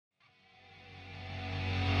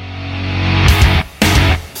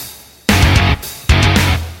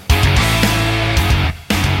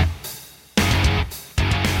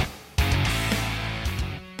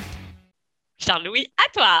Charles-Louis, à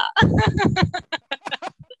toi.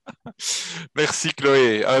 Merci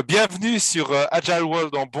Chloé. Bienvenue sur Agile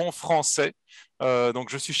World en bon français. Donc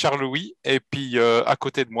je suis Charles-Louis et puis à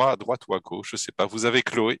côté de moi, à droite ou à gauche, je sais pas, vous avez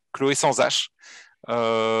Chloé, Chloé sans H.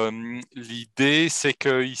 L'idée c'est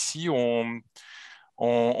que ici on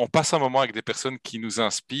passe un moment avec des personnes qui nous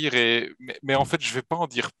inspirent mais en fait je vais pas en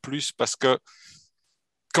dire plus parce que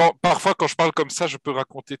parfois, quand je parle comme ça, je peux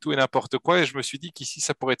raconter tout et n'importe quoi. Et je me suis dit qu'ici,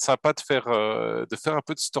 ça pourrait être sympa de faire un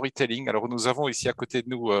peu de storytelling. Alors, nous avons ici à côté de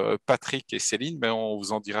nous Patrick et Céline, mais on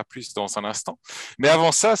vous en dira plus dans un instant. Mais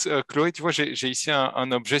avant ça, Chloé, tu vois, j'ai ici un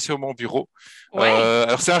objet sur mon bureau. Ouais.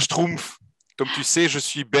 Alors, c'est un schtroumpf. Comme tu sais, je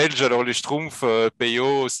suis belge. Alors, les schtroumpfs,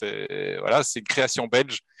 PO, voilà, c'est une création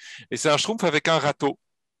belge. Et c'est un schtroumpf avec un râteau.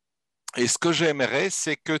 Et ce que j'aimerais,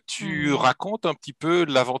 c'est que tu Hmm. racontes un petit peu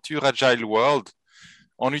l'aventure Agile World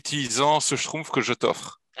en utilisant ce schtroumpf que je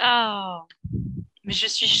t'offre. Oh, mais je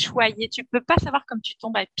suis choyée. Tu peux pas savoir comme tu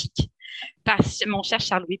tombes à pic, mon cher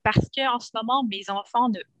Charles-Louis, parce que en ce moment, mes enfants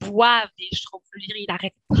ne boivent des schtroumpfs. Je veux dire, ils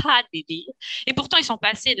n'arrêtent pas de BD. Et pourtant, ils sont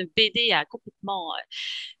passés de BD à complètement,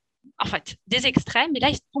 en fait, des extrêmes. Et là,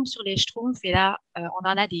 ils se tombent sur les schtroumpfs. Et là, on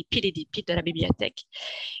en a des piles et des piles de la bibliothèque.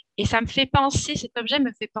 Et ça me fait penser, cet objet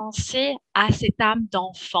me fait penser à cette âme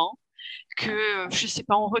d'enfant que, je sais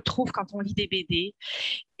pas, on retrouve quand on lit des BD.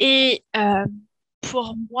 Et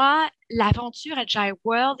pour moi, l'aventure Agile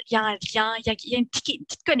World, il y a un lien, il y a une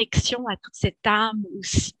petite connexion à toute cette âme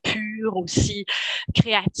aussi pure, aussi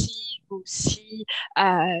créative, aussi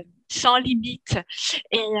sans limite.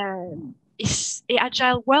 Et, euh, et, et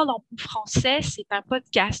Agile World en français, c'est un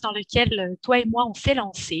podcast dans lequel toi et moi, on s'est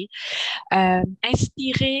lancé,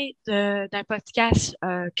 inspiré d'un podcast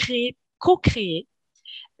co-créé,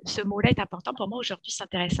 ce mot-là est important pour moi aujourd'hui, c'est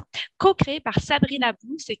intéressant. Co-créé par Sabrina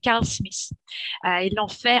Booth et Carl Smith. Ils l'ont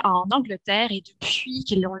fait en Angleterre et depuis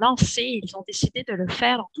qu'ils l'ont lancé, ils ont décidé de le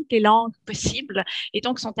faire dans toutes les langues possibles et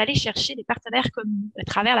donc sont allés chercher des partenaires communs à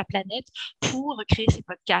travers la planète pour créer ces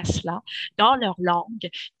podcasts-là dans leur langue,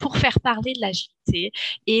 pour faire parler de l'agilité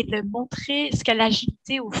et de montrer ce qu'est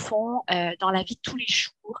l'agilité au fond dans la vie de tous les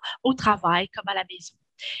jours, au travail comme à la maison.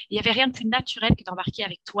 Il n'y avait rien de plus naturel que d'embarquer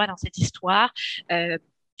avec toi dans cette histoire,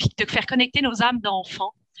 puis de faire connecter nos âmes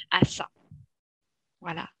d'enfants à ça.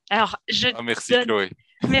 Voilà. Alors, je Ah, merci donne Chloé.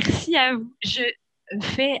 merci à vous.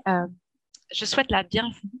 Fais, euh, je souhaite la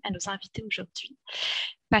bienvenue à nos invités aujourd'hui.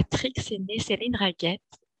 Patrick Séné, Céline Raguette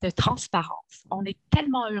de Transparence. On est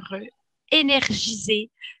tellement heureux, énergisés,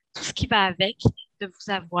 tout ce qui va avec, de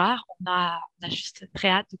vous avoir. On a juste très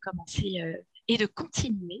hâte de commencer et de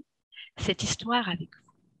continuer cette histoire avec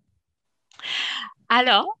vous.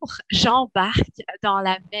 Alors, j'embarque dans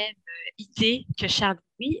la même idée que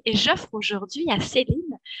Charles-Louis et j'offre aujourd'hui à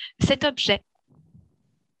Céline cet objet.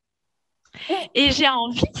 Et j'ai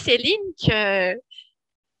envie, Céline, que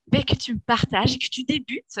tu me partages, que tu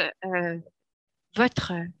débutes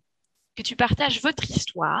votre, que tu partages votre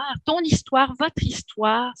histoire, votre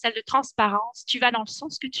histoire, celle de transparence. Tu vas dans le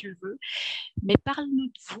sens que tu veux, mais parle-nous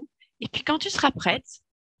de vous. Et puis quand tu seras prête,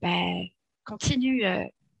 ben, continue,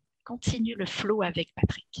 continue le flow avec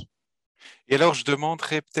Patrick. Et alors, je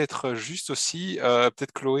demanderais peut-être juste aussi,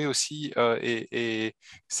 peut-être Chloé aussi, et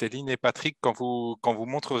Céline et Patrick, quand vous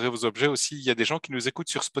montrerez vos objets aussi, il y a des gens qui nous écoutent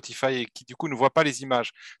sur Spotify et qui du coup ne voient pas les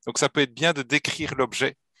images. Donc, ça peut être bien de décrire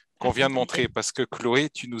l'objet Ah, qu'on c'est une vient de bonne montrer, idée. parce que Chloé,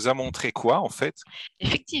 tu nous as montré quoi en fait?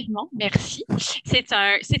 Effectivement, merci. C'est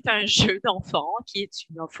un jeu d'enfant qui est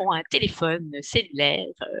au fond un téléphone cellulaire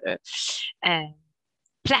euh,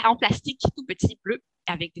 en plastique tout petit bleu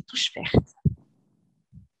avec des touches vertes.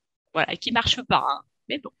 Voilà, qui marche pas, hein.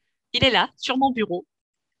 Mais bon, il est là, sur mon bureau.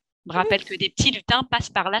 Je me rappelle que des petits lutins passent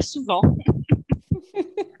par là souvent.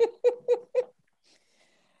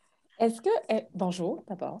 Est-ce que... bonjour,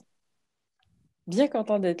 d'abord. Bien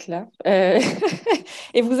content d'être là.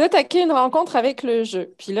 Et vous attaquez une rencontre avec le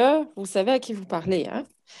jeu. Puis là, vous savez à qui vous parlez, hein?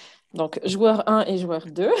 Donc, joueur un et joueur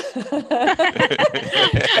 2. Fait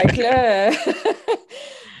que là,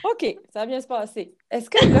 OK, ça va bien se passer. Est-ce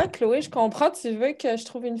que là, Chloé, je comprends, tu veux que je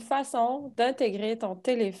trouve une façon d'intégrer ton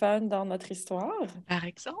téléphone dans notre histoire? Par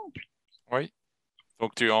exemple. Oui.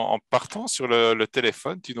 Donc, en partant sur le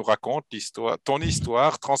téléphone, tu nous racontes l'histoire, ton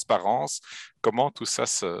histoire, transparence, comment tout ça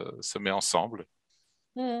se met ensemble.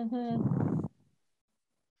 Mhm.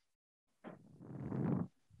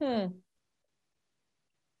 Hmm.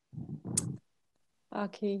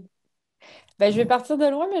 OK. Ben, je vais partir de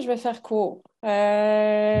loin, mais je vais faire court.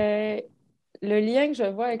 Le lien que je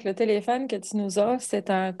vois avec le téléphone que tu nous offres, c'est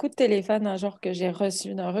un coup de téléphone un jour que j'ai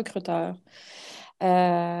reçu d'un recruteur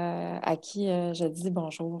à qui je dis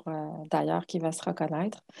bonjour, d'ailleurs, qui va se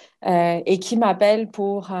reconnaître, et qui m'appelle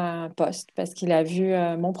pour un poste parce qu'il a vu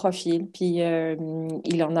mon profil. Puis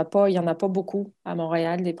il y en a pas beaucoup à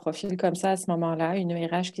Montréal, des profils comme ça à ce moment-là, une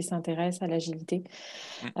RH qui s'intéresse à l'agilité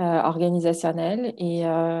Mm. organisationnelle. Et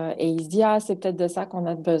il se dit, ah, c'est peut-être de ça qu'on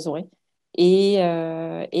a besoin. Et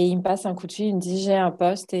il me passe un coup de fil, il me dit, j'ai un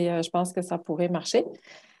poste et je pense que ça pourrait marcher.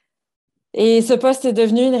 Et ce poste est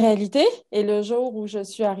devenu une réalité. Et le jour où je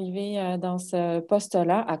suis arrivée dans ce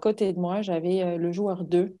poste-là, à côté de moi, j'avais le joueur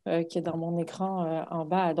 2 qui est dans mon écran en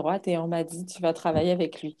bas à droite et on m'a dit, tu vas travailler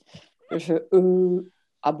avec lui.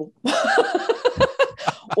 Ah bon?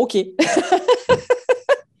 OK.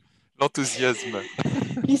 L'enthousiasme.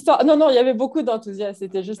 L'histoire... Non, non, il y avait beaucoup d'enthousiasme.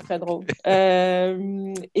 C'était juste très drôle.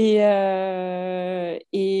 Et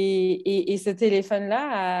ce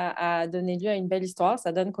téléphone-là a donné lieu à une belle histoire.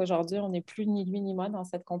 Ça donne qu'aujourd'hui, on n'est plus ni lui ni moi dans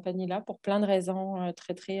cette compagnie-là pour plein de raisons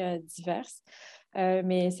très, très diverses.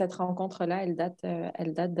 Mais cette rencontre-là, elle date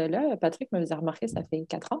de là. Patrick me faisait remarquer, ça fait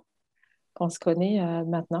 4 ans qu'on se connaît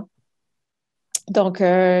maintenant. Donc,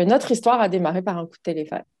 notre histoire a démarré par un coup de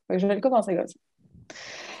téléphone. Je vais le commencer comme ça.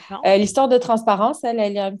 Bon. L'histoire de transparence, elle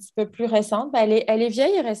est un petit peu plus récente. Ben, elle est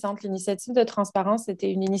vieille et récente. L'initiative de transparence,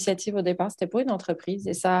 c'était une initiative au départ, c'était pas une entreprise.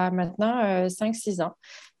 Et ça a maintenant 5-6 ans.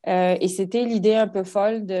 Et c'était l'idée un peu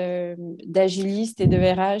folle d'agilistes et de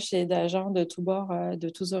RH et d'agents de tous bords, de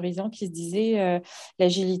tous horizons qui se disaient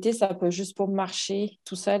l'agilité, ça peut juste pas marcher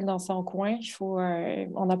tout seul dans son coin.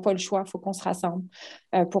 On n'a pas le choix, il faut qu'on se rassemble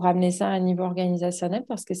pour amener ça à un niveau organisationnel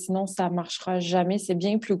parce que sinon, ça ne marchera jamais. C'est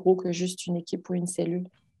bien plus gros que juste une équipe ou une cellule.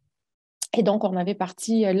 Et donc, on avait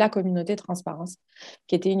parti la communauté transparence,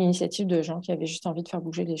 qui était une initiative de gens qui avaient juste envie de faire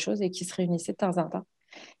bouger les choses et qui se réunissaient de temps en temps.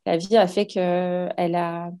 La vie a fait qu'elle a,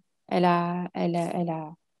 elle a, elle a, elle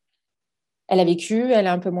a, elle a vécu, elle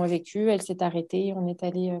a un peu moins vécu, elle s'est arrêtée. On est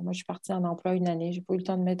allé, moi, je suis partie en emploi une année. J'ai pas eu le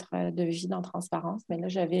temps de mettre de vie dans transparence, mais là,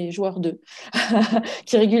 j'avais joueur 2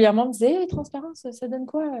 qui régulièrement me disait hey, transparence, ça donne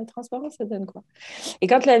quoi? Transparence, ça donne quoi? Et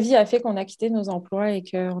quand la vie a fait qu'on a quitté nos emplois et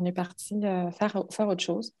qu'on est parti faire autre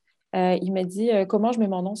chose, il m'a dit comment je mets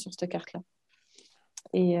mon nom sur cette carte-là.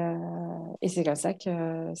 Et c'est comme ça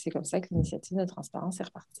que l'initiative de transparence est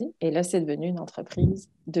repartie. Et là, c'est devenu une entreprise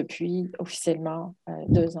depuis officiellement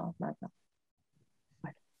 2 ans maintenant.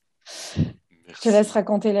 Voilà. Je te Merci. laisse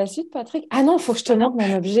raconter la suite, Patrick. Ah non, il faut que je te montre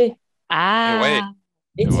mon objet. Et ouais, Ah,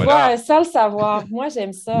 Et tu voilà. vois, sans le savoir, moi,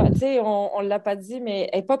 j'aime ça. Tu sais, on ne l'a pas dit, mais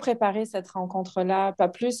elle n'est pas préparée, cette rencontre-là. Pas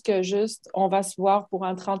plus que juste, on va se voir pour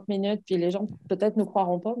un 30 minutes, puis les gens peut-être ne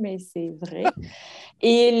croiront pas, mais c'est vrai.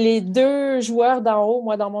 Et les 2 joueurs d'en haut,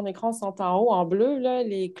 moi, dans mon écran, sont en haut, en bleu, là,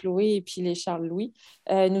 les Chloé et puis les Charles-Louis,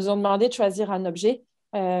 nous ont demandé de choisir un objet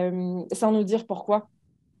sans nous dire pourquoi.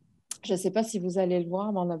 Je ne sais pas si vous allez le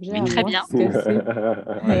voir, mon objet oui, à très moi, bien. ce que c'est.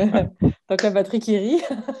 Ouais. Donc, la batterie qui rit.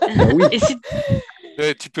 Ben oui. Et si...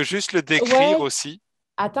 Tu peux juste le décrire Ouais. aussi.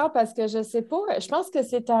 Attends, parce que je sais pas. Je pense que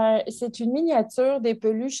c'est une miniature des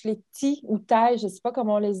peluches, les petits ou tailles, je sais pas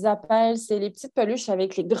comment on les appelle. C'est les petites peluches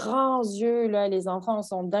avec les grands yeux, là. Les enfants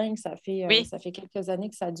sont dingues. Oui, Ça fait quelques années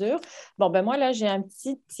que ça dure. Bon, ben moi, là, j'ai un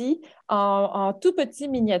petit en tout petit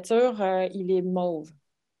miniature. Il est mauve.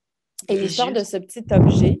 Et les l'histoire yeux. de ce petit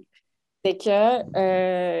objet, c'est que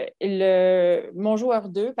mon joueur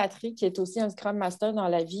 2, Patrick, qui est aussi un Scrum Master dans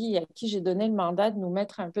la vie, à qui j'ai donné le mandat de nous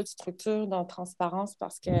mettre un peu de structure dans transparence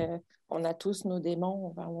parce qu'on a tous nos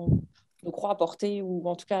démons, on nous croit porter, ou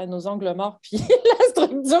en tout cas nos angles morts, puis la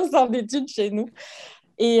structure s'en étude chez nous.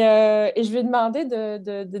 Et je lui ai demandé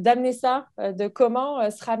d'amener ça, de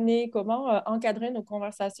comment se ramener, comment encadrer nos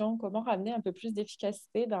conversations, comment ramener un peu plus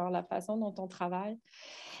d'efficacité dans la façon dont on travaille.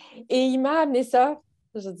 Et il m'a amené ça.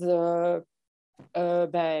 J'ai dit, ben,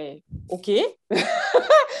 OK.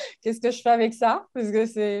 Qu'est-ce que je fais avec ça? Parce que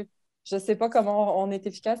je ne sais pas comment on est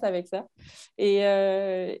efficace avec ça. Et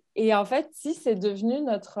en fait, si c'est devenu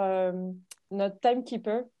notre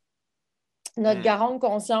timekeeper, notre Hmm. garant de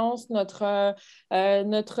conscience, notre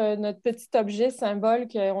petit objet symbole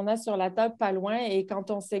qu'on a sur la table pas loin. Et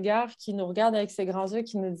quand on s'égare, qui nous regarde avec ses grands yeux,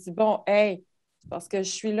 qui nous dit, bon, hey, parce que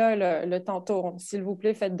je suis là, le temps tourne. S'il vous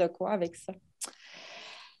plaît, faites de quoi avec ça?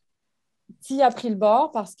 Qui a pris le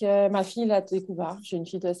bord parce que ma fille l'a découvert. J'ai une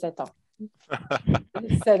fille de 7 ans.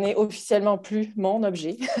 Ça n'est officiellement plus mon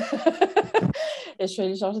objet. Et je suis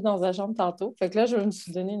allée changer dans sa chambre tantôt. Fait que là, je me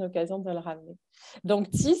suis donné une occasion de le ramener. Donc,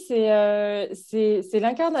 Ti, c'est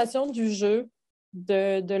l'incarnation du jeu,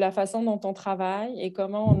 de la façon dont on travaille et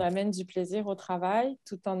comment on amène du plaisir au travail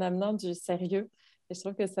tout en amenant du sérieux. Et je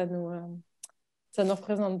trouve que ça nous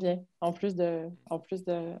représente bien, en plus de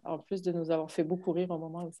nous avoir fait beaucoup rire au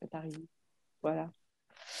moment où c'est arrivé. Voilà.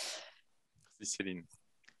 Céline.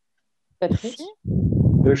 Patrick?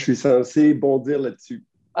 Merci. Là, je suis censé bondir là-dessus.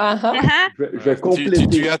 Ah ah. Uh-huh. Je vais Tu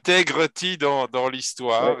compléter. intègres Ti dans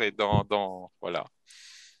l'histoire Ouais. et voilà.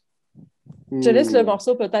 Je laisse le Hmm.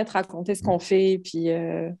 morceau peut-être raconter ce qu'on fait, puis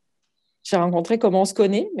j'ai rencontré comment on se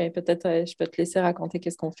connaît, mais peut-être je peux te laisser raconter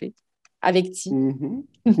qu'est-ce qu'on fait avec Ti. Mhm.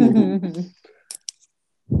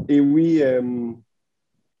 Et oui,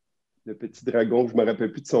 le petit dragon, je ne me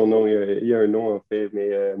rappelle plus de son nom. Il y a un nom, en fait,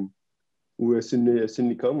 mais ou c'est une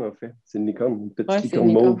licorne, en fait. C'est une licorne, une petite Ouais, c'est licorne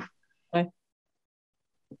une licorne. mauve. Ouais.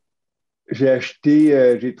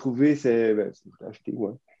 J'ai trouvé, j'ai acheté,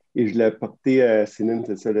 ouais. Et je l'ai apporté à Céline,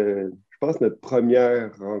 c'est ça, je pense, notre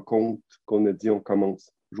première rencontre qu'on a dit on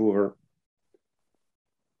commence, jour 1.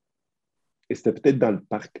 Et c'était peut-être dans le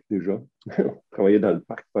parc déjà. On travaillait dans le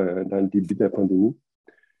parc dans le début de la pandémie.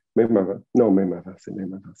 Même avant. Non, même avant, c'est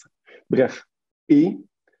même avant ça. Bref. Et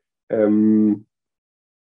euh,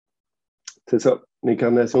 c'est ça,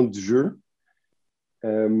 l'incarnation du jeu.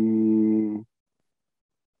 Euh,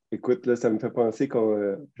 écoute, là, ça me fait penser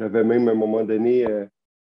que j'avais même à un moment donné,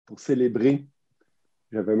 pour célébrer,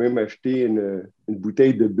 j'avais même acheté une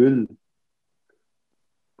bouteille de bulles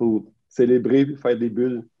pour célébrer, faire des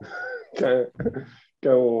bulles quand,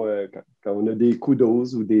 quand on a des coups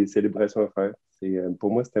d'ose ou des célébrations à faire.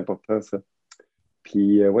 Pour moi, c'est important, ça.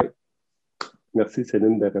 Puis, ouais, merci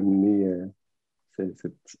Céline de ramener ce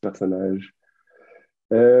petit personnage.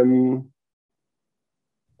 Euh,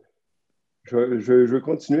 je vais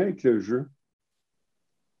continuer avec le jeu.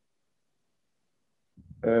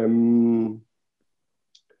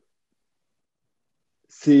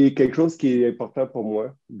 C'est quelque chose qui est important pour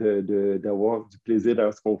moi, d'avoir du plaisir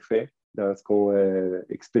dans ce qu'on fait, dans ce qu'on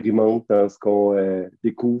expérimente, dans ce qu'on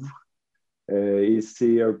découvre. Et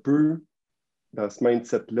c'est un peu dans ce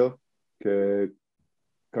mindset-là que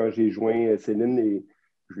quand j'ai joint Céline et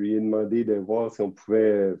je lui ai demandé de voir si on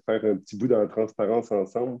pouvait faire un petit bout dans la transparence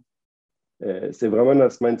ensemble, c'est vraiment dans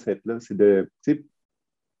ce mindset-là, c'est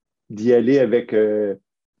d'y aller avec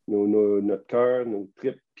notre cœur, nos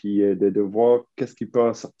tripes, puis de voir qu'est-ce qui peut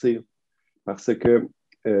en sortir. Parce que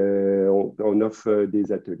on offre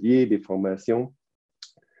des ateliers, des formations,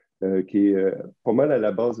 qui est pas mal à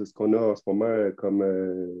la base de ce qu'on a en ce moment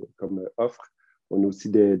comme offre. On a aussi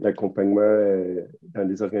de l'accompagnement dans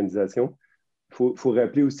les organisations. Il faut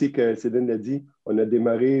rappeler aussi que Céline l'a dit, on a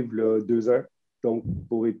démarré il y a 2 ans. Donc,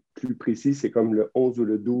 pour être plus précis, c'est comme le 11 ou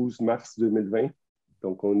le 12 mars 2020.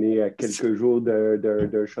 Donc, on est à quelques jours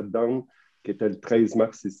d'un shutdown qui était le 13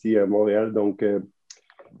 mars ici à Montréal. Donc,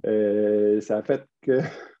 ça a fait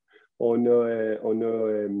qu'on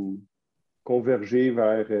a convergé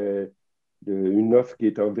vers une offre qui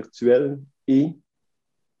est en virtuel et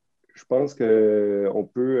je pense qu'on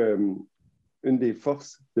peut, une des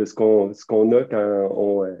forces de ce qu'on a quand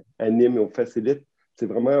on anime et on facilite, c'est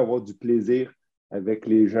vraiment avoir du plaisir avec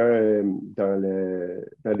les gens dans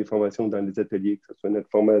les formations, dans les ateliers, que ce soit notre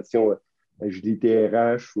formation agilité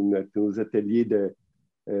RH ou nos ateliers de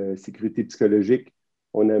sécurité psychologique.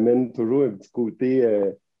 On amène toujours un petit côté,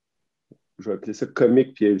 je vais appeler ça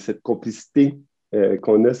comique, puis cette complicité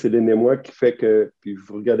qu'on a, Céline et moi, qui fait que, puis je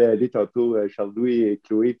vous regardais aller tantôt, Charles-Louis et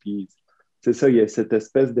Chloé, puis c'est ça, il y a cette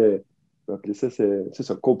espèce de, je vais appeler ça, c'est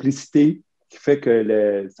ça, complicité qui fait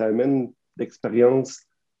que ça amène l'expérience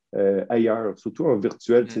ailleurs, surtout en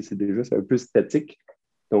virtuel, c'est déjà c'est un peu statique.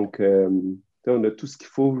 Donc, on a tout ce qu'il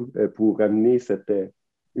faut pour amener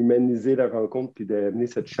humaniser la rencontre, puis d'amener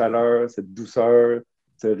cette chaleur, cette douceur,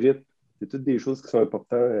 ce rythme. C'est toutes des choses qui sont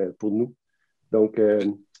importantes pour nous. Donc,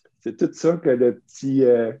 c'est tout ça que la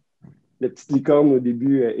petite licorne au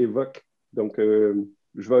début évoque. Donc,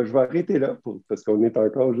 je vais arrêter là parce qu'on est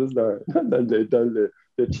encore juste dans le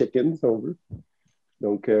check-in, si on veut.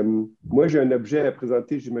 Donc, moi, j'ai un objet à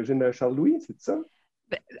présenter, j'imagine, à Charles-Louis, c'est ça?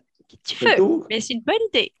 Ben, tu C'est le fais, tour? mais c'est une bonne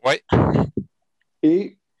idée. Oui.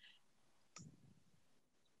 Et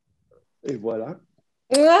voilà.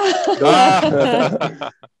 Ah!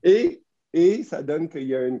 Et ça donne qu'il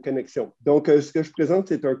y a une connexion. Donc, ce que je présente,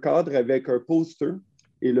 c'est un cadre avec un poster.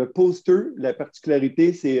 Et le poster, la particularité,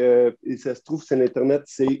 et ça se trouve sur Internet,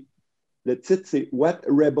 le titre, c'est What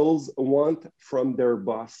Rebels Want from Their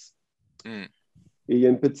Boss. Et il y a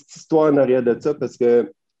une petite histoire en arrière de ça parce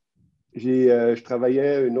que je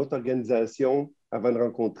travaillais à une autre organisation avant de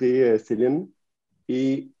rencontrer Céline.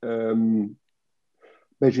 Et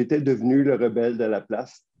j'étais devenu le rebelle de la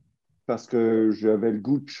place parce que j'avais le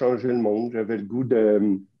goût de changer le monde, j'avais le goût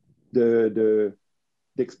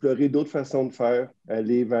d'explorer d'autres façons de faire,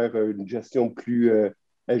 aller vers une gestion plus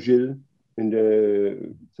agile,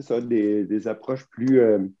 c'est ça, des approches plus,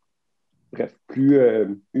 bref, plus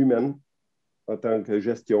humaines. en tant que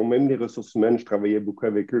gestion. Même les ressources humaines, je travaillais beaucoup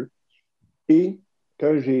avec eux. Et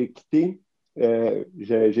quand j'ai quitté,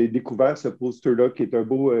 j'ai découvert ce poster-là qui est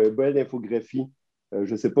belle infographie.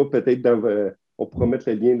 Je ne sais pas, peut-être on pourra mettre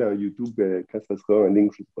le lien dans YouTube quand ça sera en ligne,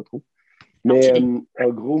 je ne sais pas trop. Mais en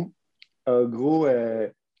gros,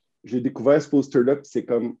 j'ai découvert ce poster-là, puis c'est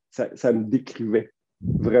comme ça me décrivait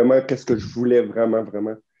vraiment qu'est-ce que je voulais vraiment,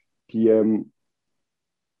 vraiment. Puis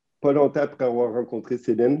pas longtemps après avoir rencontré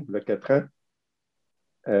Céline, il y a 4 ans,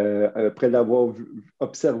 après l'avoir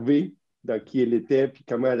observée dans qui elle était, puis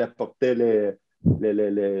comment elle apportait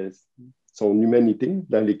son humanité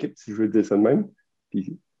dans l'équipe, si je veux dire ça de même.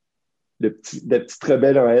 Puis la petite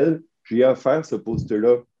rebelle en elle, j'ai offert ce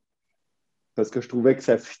poster-là parce que je trouvais que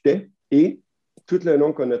ça fitait. Et tout le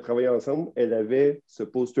long qu'on a travaillé ensemble, elle avait ce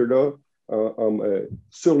poster-là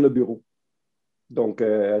sur le bureau. Donc,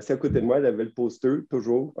 assise à côté de moi, elle avait le poster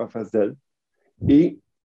toujours en face d'elle. Et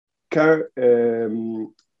quand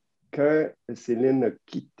Céline a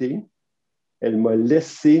quitté, elle m'a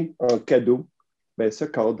laissé en cadeau ce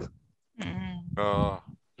cadre. Oh,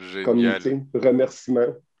 Comme génial.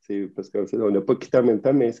 remerciement. C'est parce qu'on n'a pas quitté en même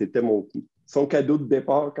temps, mais c'était son cadeau de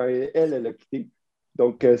départ quand elle a quitté.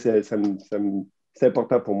 Donc, c'est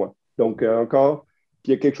important pour moi. Donc, encore,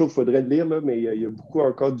 puis il y a quelque chose qu'il faudrait lire, là, mais il y a beaucoup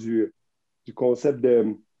encore du concept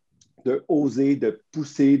de oser, de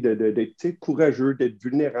pousser, d'être courageux, d'être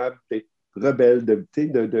vulnérable, d'être rebelle, de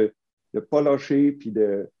ne pas lâcher, puis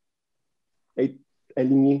d'être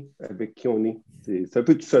aligné avec qui on est. C'est un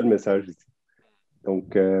peu tout ça le message ici.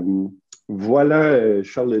 Donc, voilà,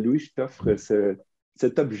 Charles-Louis, je t'offre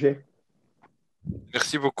cet objet.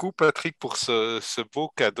 Merci beaucoup, Patrick, pour ce beau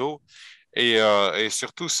cadeau. Et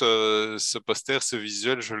surtout, ce poster, ce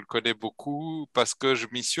visuel, je le connais beaucoup parce que je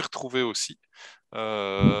m'y suis retrouvé aussi. J'ai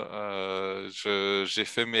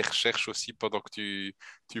fait mes recherches aussi pendant que tu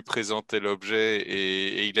présentais l'objet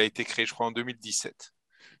et il a été créé, je crois, en 2017.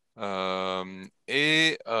 Je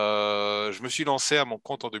me suis lancé à mon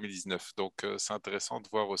compte en 2019. Donc, c'est intéressant de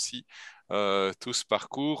voir aussi tout ce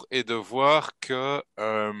parcours et de voir que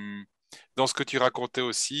dans ce que tu racontais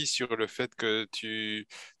aussi sur le fait que tu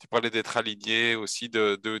parlais d'être aligné aussi,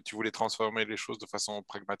 tu voulais transformer les choses de façon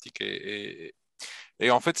pragmatique et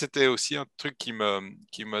en fait, c'était aussi un truc qui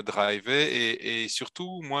me drivait et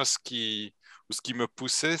surtout, moi, ce qui me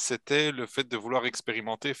poussait, c'était le fait de vouloir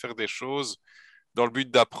expérimenter, faire des choses dans le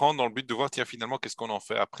but d'apprendre, dans le but de voir, tiens, finalement, qu'est-ce qu'on en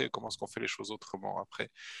fait après, comment est-ce qu'on fait les choses autrement après.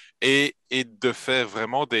 Et de faire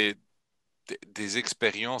vraiment des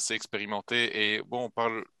expériences et expérimenter. Et bon, on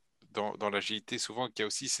parle dans l'agilité souvent qu'il y a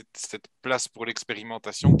aussi cette place pour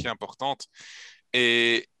l'expérimentation qui est importante.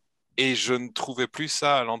 Et, et je ne trouvais plus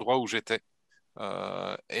ça à l'endroit où j'étais.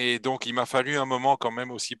 Et donc, il m'a fallu un moment quand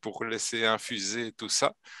même aussi pour laisser infuser tout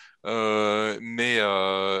ça. Mais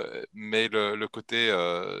le côté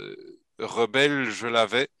rebelle, je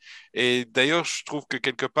l'avais. Et d'ailleurs, je trouve que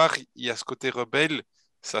quelque part, il y a ce côté rebelle,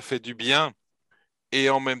 ça fait du bien. Et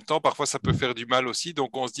en même temps, parfois, ça peut faire du mal aussi.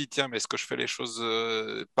 Donc, on se dit, tiens, mais est-ce que je fais les choses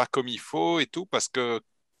pas comme il faut et tout? Parce que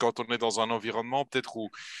quand on est dans un environnement, peut-être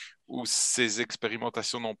où ces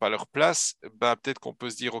expérimentations n'ont pas leur place, ben, peut-être qu'on peut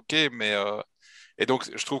se dire, OK, mais... Et donc,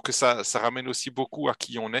 je trouve que ça ramène aussi beaucoup à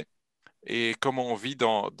qui on est et comment on vit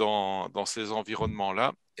dans ces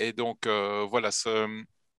environnements-là. Et donc, voilà,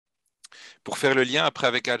 pour faire le lien après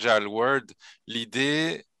avec Agile World,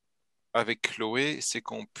 l'idée avec Chloé, c'est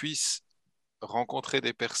qu'on puisse rencontrer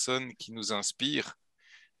des personnes qui nous inspirent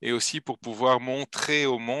et aussi pour pouvoir montrer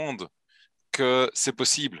au monde que c'est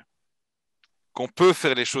possible, qu'on peut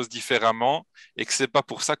faire les choses différemment et que c'est pas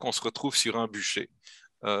pour ça qu'on se retrouve sur un bûcher,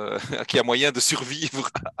 qu'il y a moyen de survivre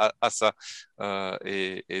à ça.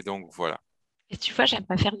 Et donc voilà. Et tu vois, j'aime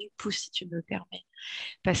pas faire du pouce, si tu me permets,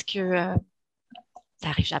 parce que ça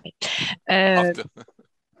arrive jamais.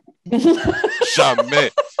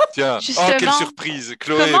 Jamais. Tiens, oh, quelle surprise.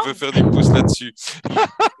 Chloé veut faire du pouce là-dessus.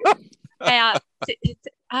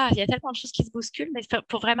 Il y a tellement de choses qui se bousculent, mais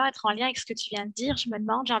pour vraiment être en lien avec ce que tu viens de dire, je me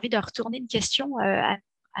demande, j'ai envie de retourner une question à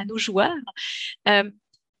nos joueurs.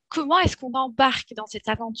 Comment est-ce qu'on embarque dans cette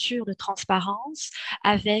aventure de transparence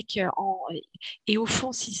et au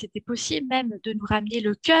fond, si c'était possible même de nous ramener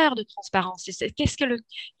le cœur de transparence. Il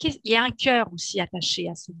y a un cœur aussi attaché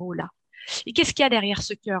à ce mot-là. Et qu'est-ce qu'il y a derrière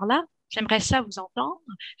ce cœur-là? J'aimerais ça vous entendre.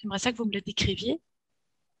 J'aimerais ça que vous me le décriviez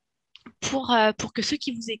pour que ceux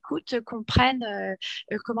qui vous écoutent comprennent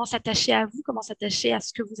comment s'attacher à vous, comment s'attacher à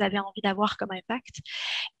ce que vous avez envie d'avoir comme impact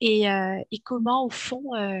et comment, au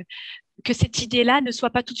fond, que cette idée-là ne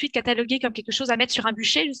soit pas tout de suite cataloguée comme quelque chose à mettre sur un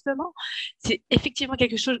bûcher, justement. C'est effectivement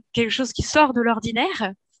quelque chose qui sort de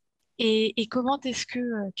l'ordinaire. Et comment est-ce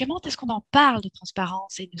qu'on en parle de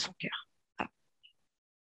transparence et de son cœur? Voilà.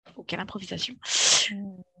 Oh, quelle improvisation.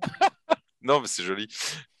 Non, mais c'est joli.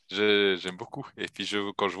 J'aime beaucoup. Et puis,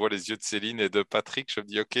 quand je vois les yeux de Céline et de Patrick, je me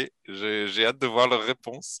dis, OK, j'ai hâte de voir leur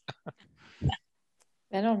réponse.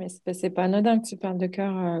 Ben non, mais c'est pas anodin que tu parles de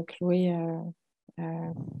cœur, Chloé.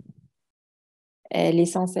 Euh,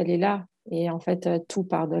 L'essence, elle est là. Et en fait, tout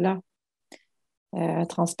part de là.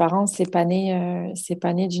 Transparence, c'est pas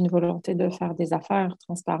né d'une volonté de faire des affaires.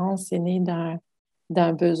 Transparence, c'est né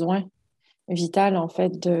d'un besoin vital, en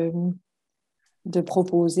fait, de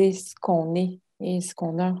proposer ce qu'on est et ce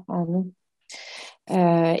qu'on a en nous.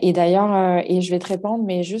 Et d'ailleurs, et je vais te répondre,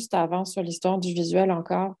 mais juste avant sur l'histoire du visuel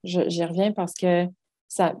encore, j'y reviens parce que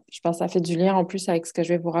je pense que ça fait du lien en plus avec ce que je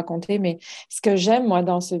vais vous raconter, mais ce que j'aime, moi,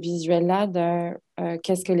 dans ce visuel-là, de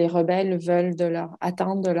qu'est-ce que les rebelles veulent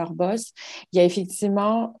attendre de leur boss, il y a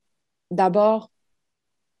effectivement d'abord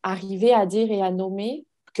arriver à dire et à nommer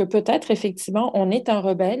que peut-être effectivement on est un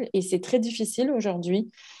rebelle et c'est très difficile aujourd'hui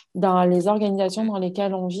dans les organisations dans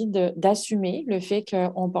lesquelles on vit d'assumer le fait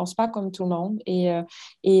qu'on ne pense pas comme tout le monde et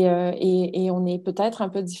on est peut-être un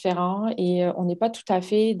peu différent et on n'est pas tout à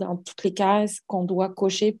fait dans toutes les cases qu'on doit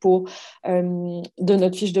cocher de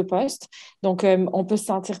notre fiche de poste. Donc, on peut se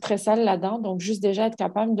sentir très seul là-dedans. Donc, juste déjà être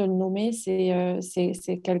capable de le nommer,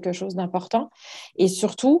 c'est quelque chose d'important. Et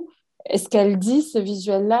surtout, ce qu'elle dit, ce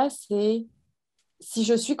visuel-là, c'est si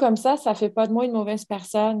je suis comme ça fait pas de moi une mauvaise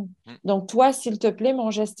personne. Donc, toi, s'il te plaît,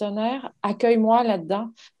 mon gestionnaire, accueille-moi là-dedans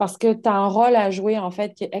parce que tu as un rôle à jouer, en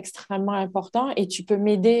fait, qui est extrêmement important et tu peux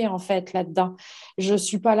m'aider, en fait, là-dedans. Je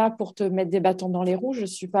suis pas là pour te mettre des bâtons dans les roues. Je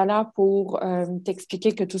suis pas là pour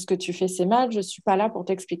t'expliquer que tout ce que tu fais, c'est mal. Je suis pas là pour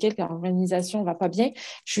t'expliquer que l'organisation va pas bien.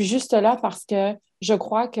 Je suis juste là parce que je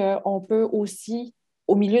crois qu'on peut aussi,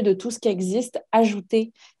 au milieu de tout ce qui existe,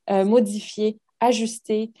 ajouter, modifier,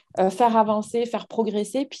 ajuster, faire avancer, faire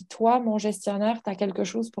progresser. Puis toi, mon gestionnaire, tu as quelque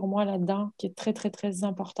chose pour moi là-dedans qui est très, très, très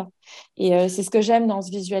important. Et c'est ce que j'aime dans ce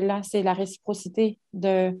visuel-là, c'est la réciprocité du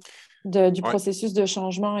Ouais. processus de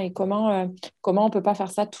changement et comment on ne peut pas faire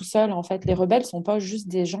ça tout seul, en fait. Les rebelles ne sont pas juste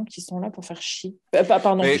des gens qui sont là pour faire chier.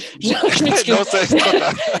 Pardon, Mais... je m'excuse. Non, c'est trop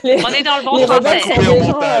tard. On est dans le bon Les On va pas rebelles français. couper sont au des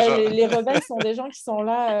gens, montage. les rebelles sont des gens qui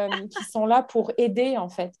sont là pour aider, en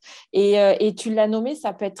fait. Et tu l'as nommé,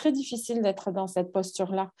 ça peut être très difficile d'être dans cette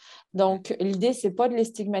posture-là. Donc, l'idée, c'est pas de les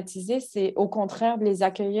stigmatiser, c'est au contraire de les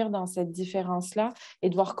accueillir dans cette différence-là et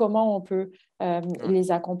de voir comment on peut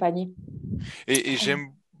les accompagner. Et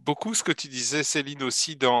j'aime beaucoup ce que tu disais, Céline,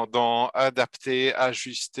 aussi dans adapter,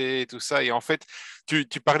 ajuster et tout ça. Et en fait, tu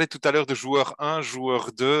parlais tout à l'heure de joueur 1,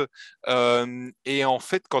 joueur 2. Et en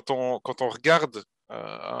fait, quand on regarde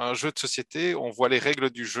un jeu de société, on voit les règles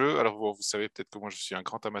du jeu. Alors, vous savez peut-être que moi, je suis un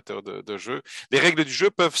grand amateur de jeux. Les règles du jeu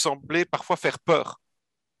peuvent sembler parfois faire peur.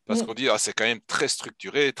 Parce qu'on dit, ah, c'est quand même très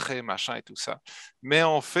structuré, très machin et tout ça. Mais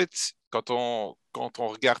en fait, quand on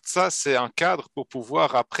regarde ça, c'est un cadre pour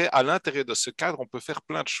pouvoir, après, à l'intérieur de ce cadre, on peut faire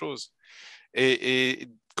plein de choses. Et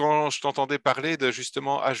quand je t'entendais parler de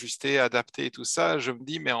justement ajuster, adapter et tout ça, je me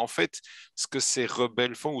dis, mais en fait, ce que ces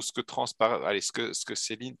rebelles font, ou allez, ce que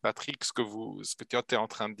Céline, Patrick, ce que tu es en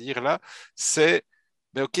train de dire là, c'est,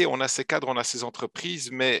 mais OK, on a ces cadres, on a ces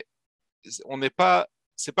entreprises, mais on n'est pas,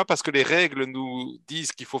 c'est pas parce que les règles nous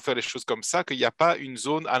disent qu'il faut faire les choses comme ça qu'il n'y a pas une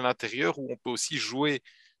zone à l'intérieur où on peut aussi jouer.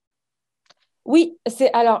 Oui,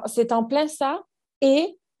 c'est en plein ça.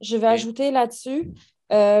 Et je vais Et, ajouter là-dessus,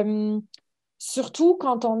 euh, surtout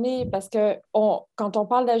parce que quand on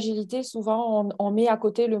parle d'agilité, souvent on met à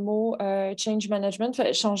côté le mot change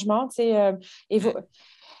management, changement. Tu sais,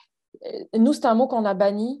 nous, c'est un mot qu'on a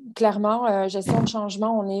banni, clairement. Gestion de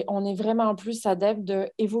changement, on est vraiment plus adepte de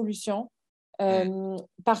évolution.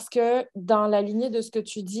 Parce que dans la lignée de ce que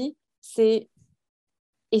tu dis,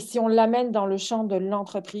 et si on l'amène dans le champ de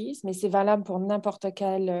l'entreprise, mais c'est valable pour n'importe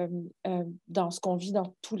quel, dans ce qu'on vit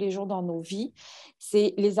dans, tous les jours dans nos vies,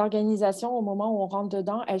 c'est les organisations, au moment où on rentre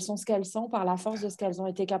dedans, elles sont ce qu'elles sont par la force de ce qu'elles ont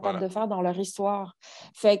été capables voilà. de faire dans leur histoire.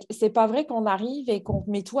 Fait que c'est pas vrai qu'on arrive et qu'on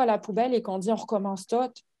met tout à la poubelle et qu'on dit on recommence tout.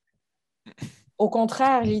 Au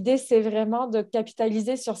contraire, l'idée, c'est vraiment de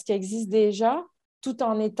capitaliser sur ce qui existe déjà, tout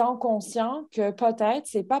en étant conscient que peut-être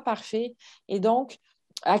c'est pas parfait. Et donc,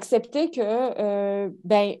 accepter que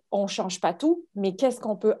on change pas tout, mais qu'est-ce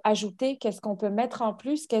qu'on peut ajouter, qu'est-ce qu'on peut mettre en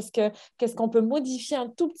plus, qu'est-ce qu'on peut modifier un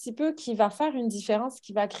tout petit peu qui va faire une différence,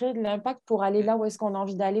 qui va créer de l'impact pour aller là où est-ce qu'on a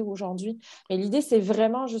envie d'aller aujourd'hui. Mais l'idée, c'est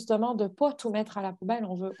vraiment justement de pas tout mettre à la poubelle.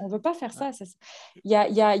 On veut pas faire ça. Il y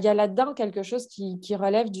a là-dedans quelque chose qui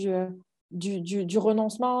relève du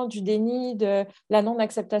renoncement, du déni, de la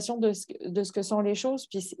non-acceptation de ce que sont les choses.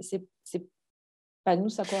 Puis c'est pas nous,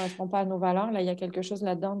 ça ne correspond pas à nos valeurs. Là, il y a quelque chose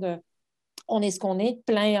là-dedans on est ce qu'on est,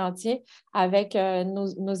 plein et entier, avec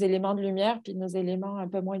nos éléments de lumière puis nos éléments un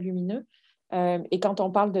peu moins lumineux. Et quand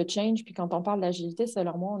on parle de change, puis quand on parle d'agilité,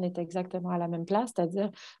 selon moi, on est exactement à la même place,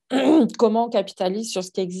 c'est-à-dire comment on capitalise sur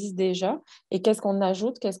ce qui existe déjà et qu'est-ce qu'on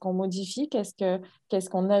ajoute, qu'est-ce qu'on modifie, qu'est-ce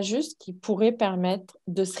qu'on ajuste qui pourrait permettre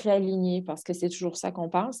de se réaligner, parce que c'est toujours ça qu'on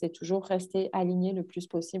pense, c'est toujours rester aligné le plus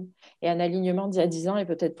possible. Et un alignement d'il y a 10 ans est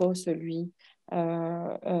peut-être pas celui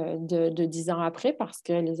de 10 ans après, parce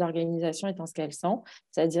que les organisations étant ce qu'elles sont,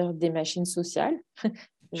 c'est-à-dire des machines sociales.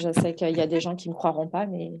 Je sais qu'il y a des gens qui ne me croiront pas,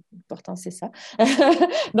 mais pourtant, c'est ça.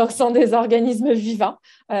 Donc, ce sont des organismes vivants.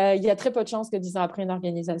 Il y a très peu de chances que 10 ans après, une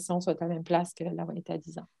organisation soit à la même place qu'elle a été à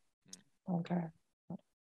 10 ans. Donc,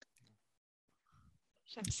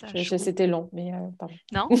 J'aime ça. C'était long, mais pardon.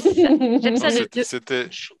 Non, j'aime ça C'était...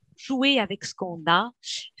 jouer avec ce qu'on a,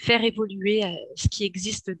 faire évoluer ce qui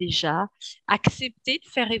existe déjà, accepter de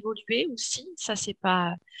faire évoluer aussi. Ça, c'est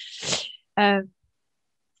pas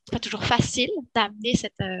toujours facile d'amener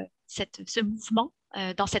ce mouvement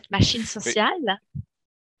dans cette machine sociale.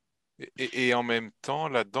 Et en même temps,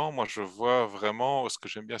 là-dedans, moi, je vois vraiment, ce que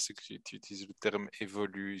j'aime bien, c'est que tu utilises le terme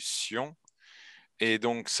évolution. Et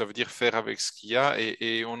donc, ça veut dire faire avec ce qu'il y a.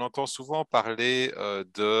 Et on entend souvent parler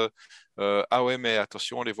ah ouais, mais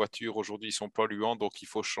attention, les voitures aujourd'hui sont polluantes, donc il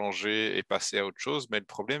faut changer et passer à autre chose. Mais le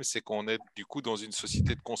problème, c'est qu'on est du coup dans une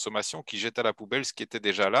société de consommation qui jette à la poubelle ce qui était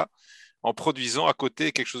déjà là, en produisant à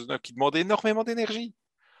côté quelque chose de neuf qui demande énormément d'énergie.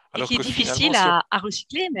 Et Alors qui est que difficile finalement, à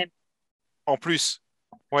recycler même. en plus,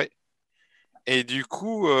 ouais. Et du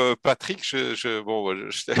coup, Patrick, bon,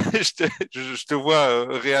 je te vois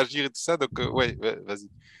réagir et tout ça, donc ouais, vas-y.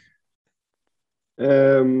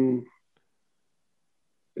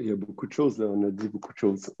 Il y a beaucoup de choses, là. On a dit beaucoup de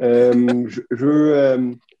choses.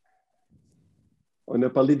 On a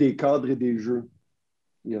parlé des cadres et des jeux.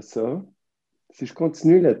 Il y a ça. Si je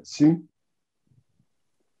continue là-dessus,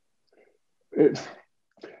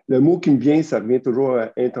 le mot qui me vient, ça revient toujours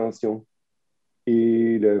à intention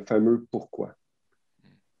et le fameux pourquoi.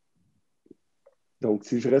 Donc,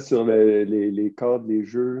 si je reste sur les cadres, les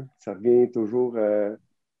jeux, ça revient toujours à...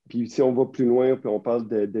 Puis si on va plus loin, puis on parle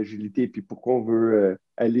d'agilité, puis pourquoi on veut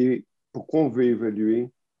pourquoi on veut évoluer,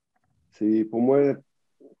 c'est pour moi,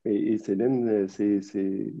 et Céline,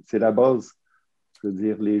 c'est la base. Je veux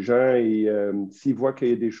dire, les gens, s'ils voient qu'il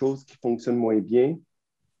y a des choses qui fonctionnent moins bien,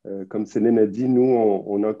 comme Céline a dit, nous,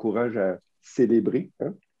 on encourage à célébrer,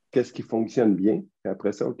 hein, qu'est-ce qui fonctionne bien. Et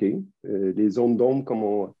après ça, OK, les zones d'ombre,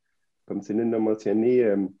 comme Céline l'a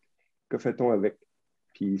mentionné, que fait-on avec?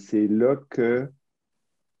 Puis c'est là que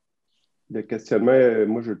le questionnement,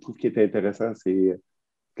 moi, je trouve qui est intéressant, c'est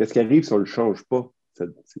qu'est-ce qui arrive si on ne le change pas,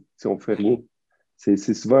 si on ne fait rien? C'est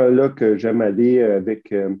souvent là que j'aime aller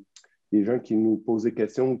avec les gens qui nous posent des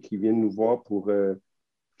questions, qui viennent nous voir pour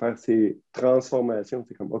faire ces transformations.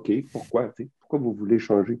 C'est comme, OK, pourquoi? Pourquoi vous voulez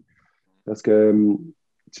changer? Parce que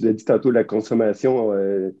tu l'as dit tantôt, la consommation,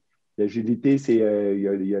 l'agilité, il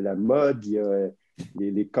y a la mode, il y a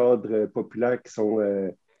les cadres populaires qui sont,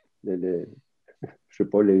 je ne sais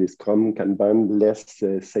pas, les Scrum, Kanban, Less,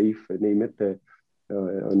 Safe, name it.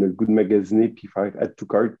 On a le goût de magasiner puis faire add to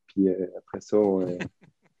cart, puis après ça,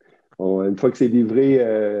 une fois que c'est livré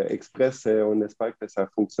express, on espère que ça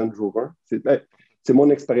fonctionne jour 1. C'est mon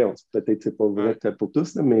expérience. Peut-être que ce n'est pas vrai pour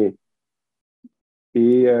tous, là, mais...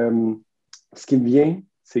 Et ce qui me vient,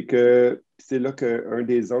 c'est que c'est là qu'un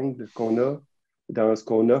des angles qu'on a dans ce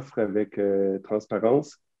qu'on offre avec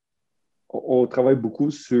Transparence, on travaille beaucoup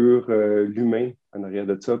sur l'humain en arrière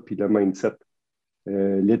de ça, puis le mindset.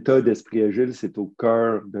 L'état d'esprit agile, c'est au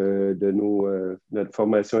cœur de notre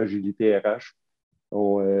formation agilité RH.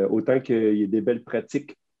 Autant qu'il y ait des belles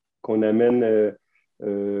pratiques qu'on amène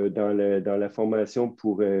dans la formation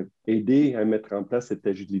pour aider à mettre en place cette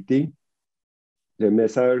agilité, le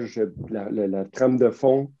message, la trame de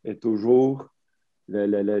fond est toujours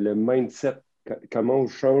le mindset, comment on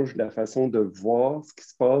change la façon de voir ce qui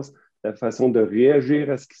se passe, la façon de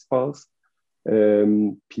réagir à ce qui se passe,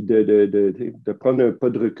 puis de prendre un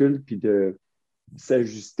pas de recul, puis de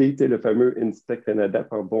s'ajuster, le fameux inspect and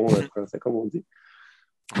adapt en bon français, comme on dit.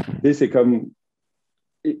 C'est comme,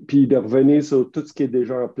 puis de revenir sur tout ce qui est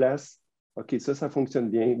déjà en place. OK, ça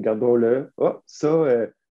fonctionne bien, gardons-le. Oh, ça,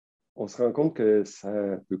 on se rend compte que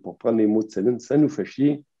ça, pour prendre les mots de Céline, ça nous fait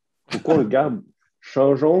chier. Pourquoi on le garde?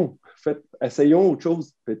 Changeons, essayons autre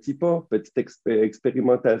chose. Petit pas, petite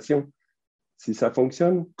expérimentation. Si ça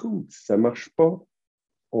fonctionne, cool. Si ça ne marche pas,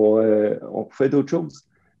 on fait d'autres choses.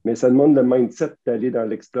 Mais ça demande le mindset d'aller dans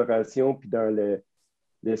l'exploration puis dans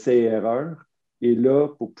l'essai-erreur. Et là,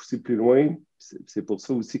 pour pousser plus loin, c'est pour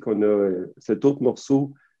ça aussi qu'on a cet autre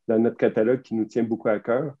morceau dans notre catalogue qui nous tient beaucoup à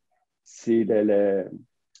cœur. c'est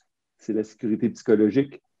c'est la sécurité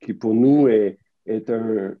psychologique qui, pour nous, est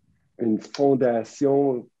une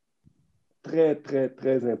fondation très, très,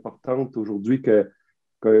 très importante aujourd'hui que,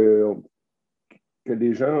 que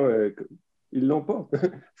les gens, ils l'ont pas.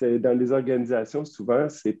 Dans les organisations, souvent,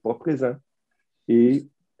 c'est pas présent. Et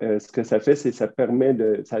ce que ça fait, c'est que ça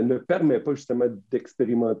ne permet pas justement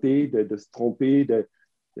d'expérimenter, de se tromper,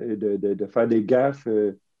 de faire des gaffes,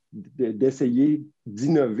 d'essayer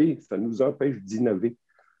d'innover. Ça nous empêche d'innover.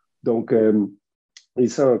 Donc, et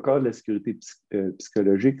ça encore, la sécurité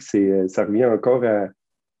psychologique, ça revient encore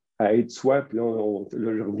à être soi. Puis là,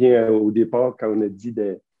 je reviens au départ quand on a dit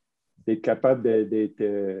d'être capable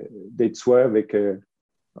d'être soi avec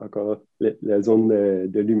encore la zone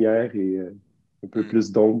de lumière et un peu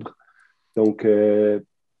plus d'ombre. Donc,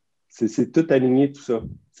 c'est tout aligné, tout ça.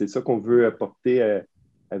 C'est ça qu'on veut apporter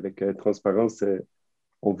avec transparence.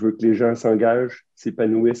 On veut que les gens s'engagent,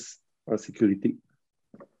 s'épanouissent en sécurité.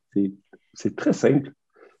 C'est très simple.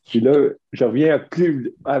 Puis là, je reviens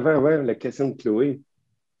avant la question de Chloé.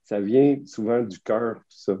 Ça vient souvent du cœur,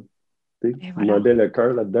 tout ça. Tu sais, Voilà. demandais le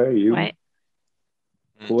cœur là-dedans et où? Ouais.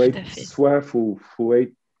 Faut être soi, faut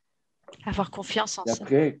être. Avoir confiance en ça.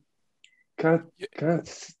 Après, quand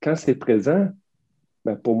c'est présent,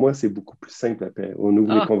 ben pour moi, c'est beaucoup plus simple après. On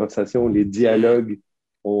ouvre les conversations, les dialogues,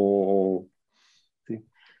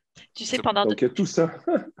 Tu sais, pendant... Donc, il y a tout ça.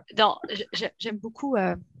 J'aime beaucoup...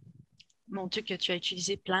 Mon Dieu, que tu as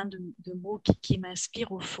utilisé plein de mots qui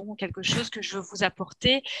m'inspirent au fond, quelque chose que je veux vous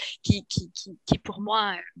apporter, qui pour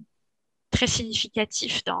moi très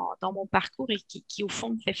significatif dans mon parcours et qui au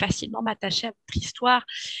fond me fait facilement m'attacher à votre histoire,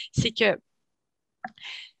 c'est que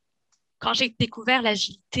quand j'ai découvert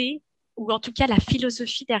l'agilité, ou en tout cas la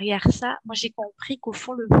philosophie derrière ça, moi j'ai compris qu'au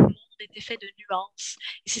fond le monde était fait de nuances.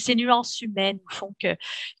 Et c'est ces nuances humaines au fond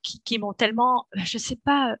qui m'ont tellement, je sais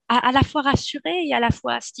pas, à la fois rassurée et à la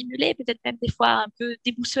fois stimulée, peut-être même des fois un peu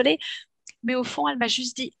déboussolée. Mais au fond, elle m'a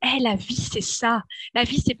juste dit, hey, la vie, c'est ça. La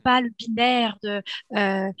vie, c'est pas le binaire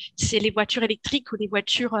c'est les voitures électriques ou les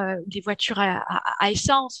voitures à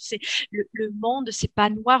essence. C'est le monde, c'est pas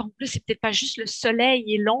noir ou bleu, c'est peut-être pas juste le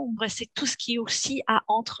soleil et l'ombre, c'est tout ce qui est aussi à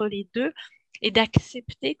entre les deux et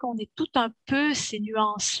d'accepter qu'on est tout un peu ces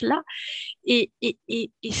nuances-là. Et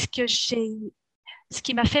ce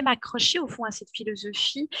qui m'a fait m'accrocher au fond à cette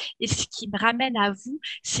philosophie et ce qui me ramène à vous,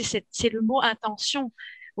 c'est le mot intention.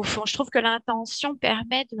 Au fond, je trouve que l'intention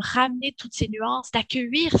permet de ramener toutes ces nuances,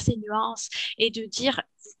 d'accueillir ces nuances et de dire,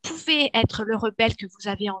 vous pouvez être le rebelle que vous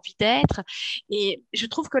avez envie d'être. Et je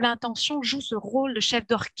trouve que l'intention joue ce rôle de chef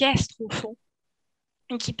d'orchestre, au fond,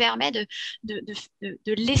 qui permet de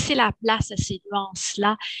laisser la place à ces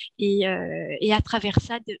nuances-là et à travers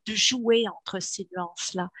ça, de jouer entre ces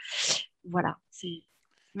nuances-là. Voilà,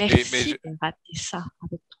 merci de rater ça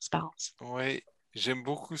avec transparence. Oui, j'aime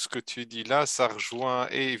beaucoup ce que tu dis là. Ça rejoint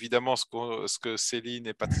et évidemment ce que Céline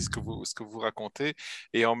et Patrice, ce que vous racontez.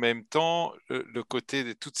 Et en même temps, le côté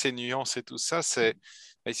de toutes ces nuances et tout ça, c'est,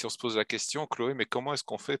 et si on se pose la question, Chloé, mais comment est-ce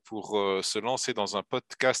qu'on fait pour se lancer dans un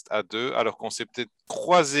podcast à deux alors qu'on s'est peut-être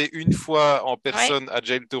croisé une fois en personne à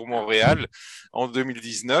Agile Tour Montréal en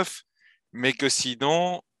 2019, mais que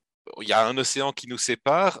sinon... Il y a un océan qui nous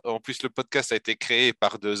sépare. En plus, le podcast a été créé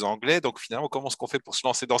par deux Anglais. Donc, finalement, comment est-ce qu'on fait pour se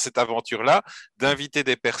lancer dans cette aventure-là, d'inviter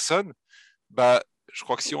des personnes? Bah, je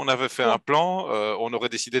crois que si on avait fait un plan, on aurait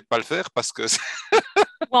décidé de ne pas le faire parce que...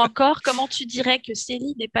 Ou encore, comment tu dirais que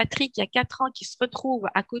Céline et Patrick, il y a 4 ans, qui se retrouvent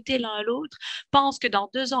à côté l'un à l'autre, pensent que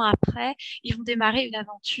dans 2 ans après, ils vont démarrer une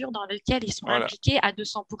aventure dans laquelle ils sont impliqués à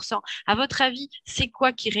 200%. À votre avis, c'est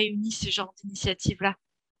quoi qui réunit ce genre d'initiative-là?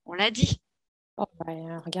 On l'a dit. Oh,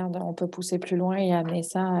 regarde, on peut pousser plus loin et amener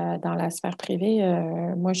ça dans la sphère privée.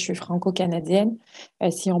 Moi, je suis franco-canadienne.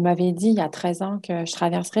 Si on m'avait dit il y a 13 ans que je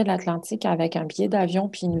traverserais l'Atlantique avec un billet d'avion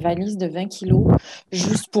puis une valise de 20 kilos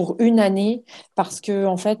juste pour une année parce que,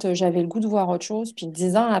 en fait, j'avais le goût de voir autre chose. Puis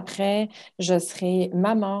 10 ans après, je serais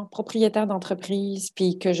maman, propriétaire d'entreprise,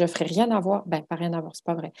 puis que je ferais rien à voir. Ben, pas rien à voir, c'est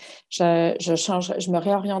pas vrai. Je me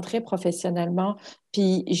réorienterais professionnellement,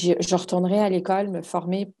 puis je retournerais à l'école, me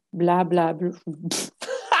former blablabla.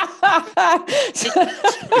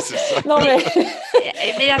 Non, mais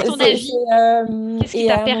à ton avis, qu'est-ce qui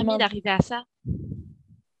t'a permis d'arriver à ça?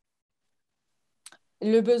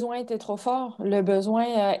 Le besoin était trop fort. Le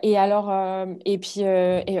besoin, et alors,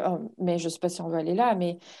 mais je ne sais pas si on va aller là,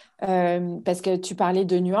 mais parce que tu parlais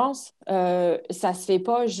de nuances, ça ne se fait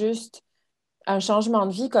pas juste un changement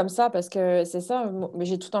de vie comme ça, parce que c'est ça,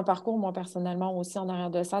 j'ai tout un parcours, moi, personnellement, aussi en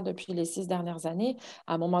arrière de ça depuis les 6 dernières années.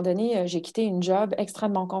 À un moment donné, j'ai quitté une job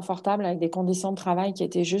extrêmement confortable avec des conditions de travail qui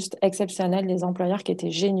étaient juste exceptionnelles, des employeurs qui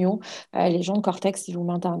étaient géniaux. Les gens de Cortex, si vous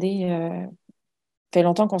m'entendez, fait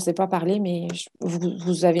longtemps qu'on ne s'est pas parlé, mais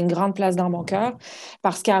vous avez une grande place dans mon cœur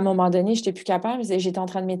parce qu'à un moment donné, je n'étais plus capable, j'étais en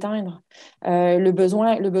train de m'éteindre. Le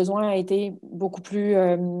besoin a été beaucoup plus...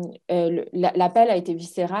 l'appel a été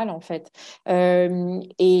viscéral, en fait.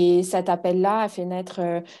 Et cet appel-là a fait naître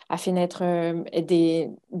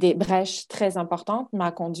des brèches très importantes,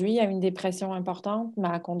 m'a conduit à une dépression importante,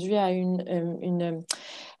 m'a conduit à une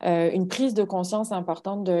prise de conscience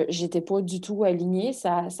importante de j'étais pas du tout alignée.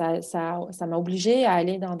 Ça m'a obligée à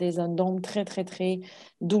aller dans des zones d'ombre très, très, très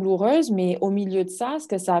douloureuses. Mais au milieu de ça, ce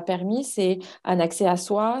que ça a permis, c'est un accès à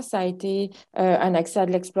soi. Ça a été un accès à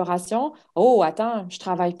de l'exploration. Oh, attends, je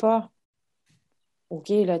travaille pas. OK,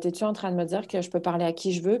 là, t'es-tu en train de me dire que je peux parler à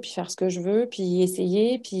qui je veux, puis faire ce que je veux, puis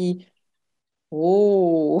essayer, puis...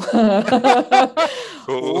 Oh!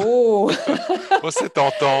 Oh, Oh! oh, c'est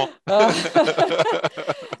tentant. Ah.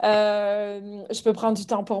 Je peux prendre du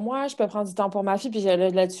temps pour moi, je peux prendre du temps pour ma fille, puis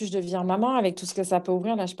là-dessus, je deviens maman avec tout ce que ça peut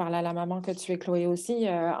ouvrir. Là, je parle à la maman que tu es, Chloé, aussi,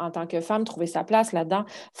 en tant que femme, trouver sa place là-dedans,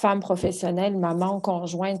 femme professionnelle, maman,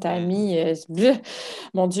 conjointe, amie,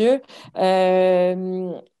 mon Dieu.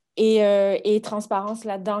 Euh, et transparence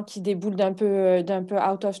là-dedans qui déboule d'un peu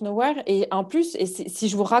out of nowhere. Et en plus, si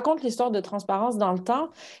je vous raconte l'histoire de transparence dans le temps,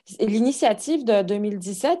 l'initiative de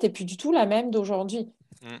 2017 est plus du tout la même d'aujourd'hui.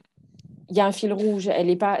 Mm. Il y a un fil rouge. Elle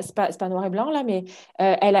est pas, c'est pas noir et blanc, là, mais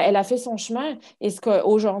elle a fait son chemin. Et ce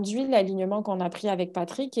qu'aujourd'hui, l'alignement qu'on a pris avec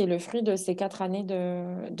Patrick est le fruit de ces 4 années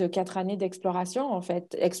de 4 années d'exploration, en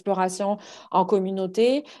fait. Exploration en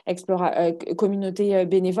communauté, communauté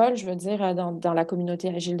bénévole, je veux dire, dans la communauté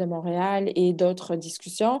Agile de Montréal et d'autres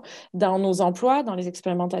discussions, dans nos emplois, dans les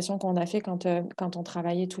expérimentations qu'on a fait quand on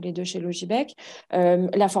travaillait tous les deux chez Logibec.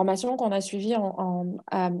 La formation qu'on a suivie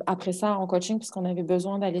après ça en coaching, puisqu'on avait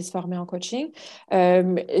besoin d'aller se former en coaching.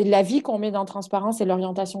 La vie qu'on met dans transparence et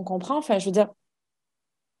l'orientation qu'on prend. Enfin, je veux dire,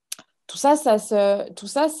 tout ça,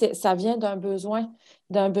 ça vient d'un besoin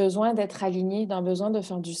d'être aligné, d'un besoin de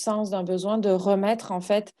faire du sens, d'un besoin de remettre, en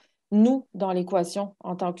fait, nous dans l'équation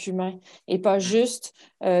en tant qu'humains et pas juste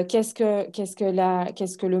qu'est-ce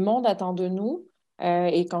que le monde attend de nous.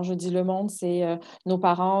 Et quand je dis le monde, c'est nos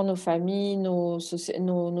parents, nos familles, nos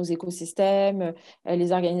écosystèmes,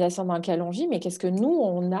 les organisations dans lesquelles on vit, mais qu'est-ce que nous,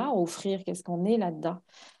 on a à offrir, qu'est-ce qu'on est là-dedans.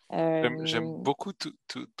 J'aime Euh, beaucoup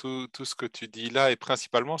tout ce que tu dis là et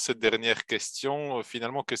principalement cette dernière question.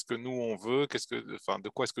 Finalement, qu'est-ce que nous on veut? Enfin, de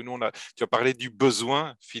quoi est-ce que nous on a? Tu as parlé du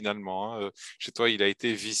besoin finalement, hein. Chez toi, il a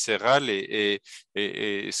été viscéral et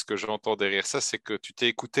ce que j'entends derrière ça, c'est que tu t'es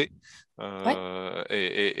écouté. ouais.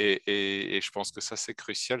 Et je pense que ça, c'est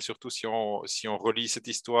crucial, surtout si on relie cette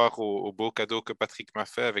histoire au beau cadeau que Patrick m'a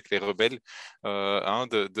fait avec les rebelles, hein,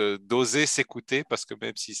 d'oser s'écouter, parce que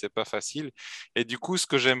même si c'est pas facile. Et du coup, ce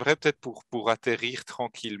que j'aimerais peut-être pour atterrir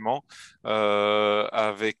tranquillement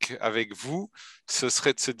avec vous, ce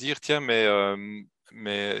serait de se dire, tiens,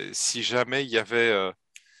 mais si jamais il y avait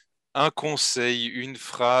un conseil, une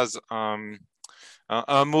phrase, un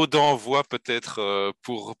mot d'envoi peut-être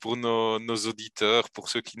pour nos auditeurs, pour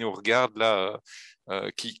ceux qui nous regardent là,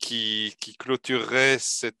 qui clôturerait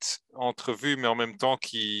cette entrevue, mais en même temps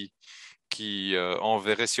qui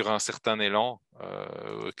enverrait sur un certain élan.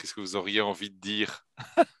 Qu'est-ce que vous auriez envie de dire?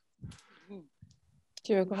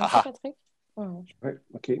 Tu veux Ah, commencer, ah. Patrick? Ouais. Ouais,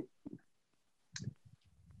 OK.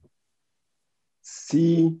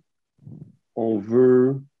 Si on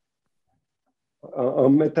veut, en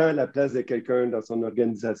mettant à la place de quelqu'un dans son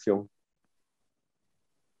organisation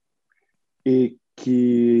et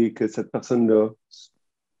que cette personne-là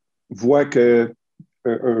voit que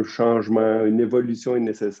un changement, une évolution est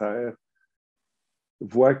nécessaire,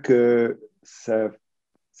 voit que c'est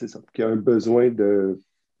ça, qu'il y a un besoin de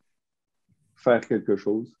faire quelque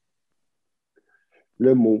chose,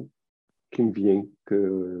 le mot qui me vient,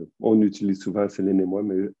 qu'on utilise souvent, Céline et moi,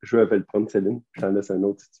 mais je vais le prendre, Céline, je t'en laisse un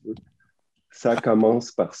autre si tu veux. Ça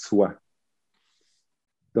commence par soi.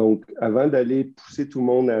 Donc, avant d'aller pousser tout le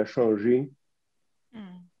monde à changer,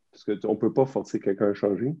 parce qu'on ne peut pas forcer quelqu'un à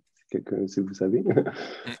changer, si vous savez.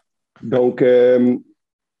 Donc, se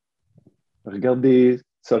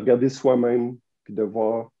regarder soi-même, puis de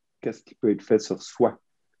voir qu'est-ce qui peut être fait sur soi.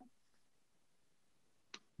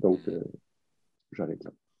 Donc, j'arrête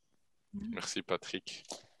là. Merci Patrick.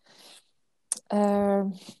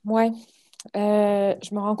 Ouais.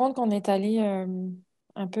 Je me rends compte qu'on est allé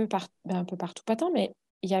un peu partout, pas tant, mais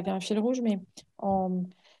il y avait un fil rouge, mais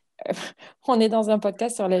on est dans un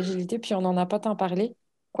podcast sur l'agilité, puis on n'en a pas tant parlé,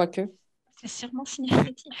 quoique. C'est sûrement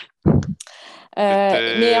significatif.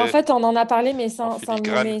 Mais en C'était fait, on en a parlé, mais en sans le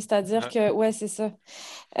filigrane. nommer. C'est-à-dire Hein. que, ouais, c'est ça.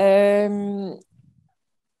 Euh,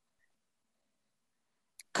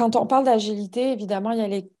 Quand on parle d'agilité, évidemment, il y a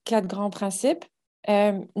les 4 grands principes.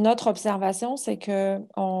 Notre observation, c'est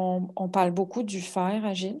qu'on parle beaucoup du faire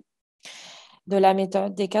agile, de la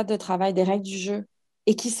méthode, des cadres de travail, des règles du jeu,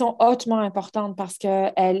 et qui sont hautement importantes parce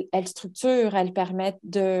qu'elles structurent, elles permettent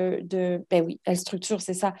ben oui, elles structurent,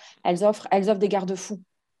 c'est ça. Elles offrent des garde-fous.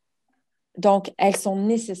 Donc, elles sont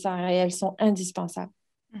nécessaires et elles sont indispensables.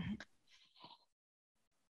 Mhm.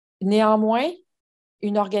 Néanmoins,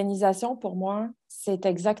 une organisation, pour moi, c'est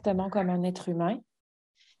exactement comme un être humain.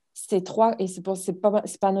 Et c'est pas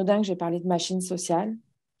anodin que j'ai parlé de machine sociale.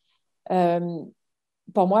 Euh,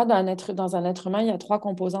 pour moi, dans un être humain, il y a 3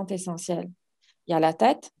 composantes essentielles. Il y a la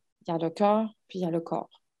tête, il y a le cœur, puis il y a le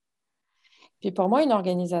corps. Puis pour moi, une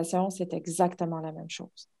organisation, c'est exactement la même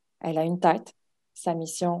chose. Elle a une tête, sa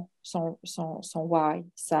mission, son why,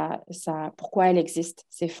 pourquoi elle existe,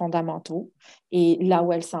 ses fondamentaux et là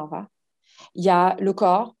où elle s'en va. Il y a le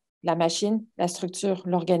corps, la machine, la structure,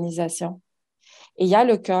 l'organisation. Et il y a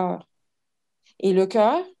le cœur. Et le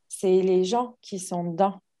cœur, c'est les gens qui sont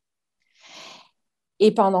dedans.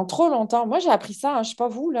 Et pendant trop longtemps, moi, j'ai appris ça, hein, je ne sais pas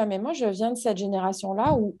vous, là, mais moi, je viens de cette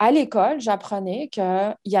génération-là où, à l'école, j'apprenais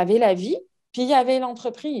qu'il y avait la vie, puis il y avait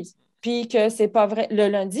l'entreprise. Puis que c'est pas vrai. Le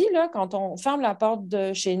lundi, là, quand on ferme la porte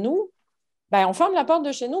de chez nous, ben, on ferme la porte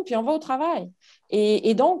de chez nous, puis on va au travail.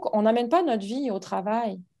 Et donc, on n'amène pas notre vie au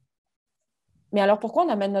travail. Mais alors, pourquoi on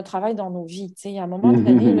amène notre travail dans nos vies? Tu sais, à un moment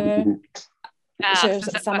donné, là,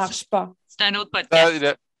 ça ne marche pas. C'est un autre Ah,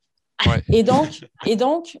 podcast. ouais. Et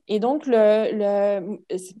donc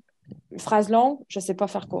phrase longue, je ne sais pas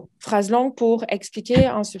faire court. Phrase longue pour expliquer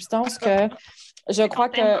en substance que je crois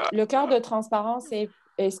que le cœur de transparence et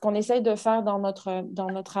ce qu'on essaye de faire dans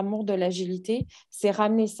notre amour de l'agilité, c'est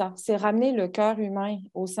ramener ça, c'est ramener le cœur humain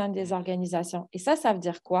au sein des organisations. Et ça veut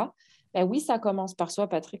dire quoi? Ben oui, ça commence par soi,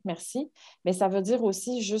 Patrick, merci, mais ça veut dire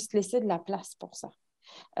aussi juste laisser de la place pour ça.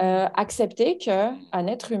 Accepter qu'un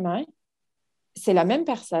être humain, c'est la même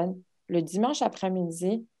personne le dimanche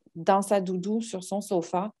après-midi dans sa doudou sur son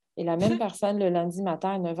sofa et la même personne le lundi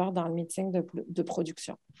matin à 9 h dans le meeting de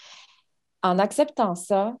production. En acceptant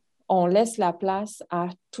ça, on laisse la place à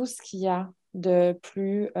tout ce qu'il y a de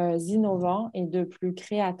plus innovant et de plus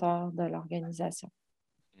créateur de l'organisation.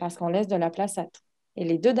 Parce qu'on laisse de la place à tout. Et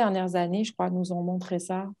les 2 dernières années, je crois, nous ont montré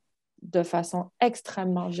ça de façon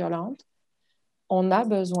extrêmement violente. On a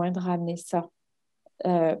besoin de ramener ça.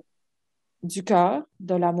 Du cœur,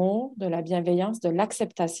 de l'amour, de la bienveillance, de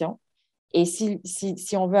l'acceptation. Et si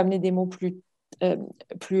on veut amener des mots plus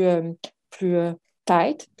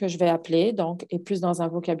tight, que je vais appeler, donc, et plus dans un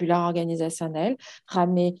vocabulaire organisationnel,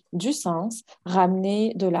 ramener du sens,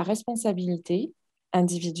 ramener de la responsabilité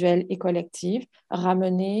individuelle et collective,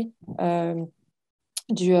 ramener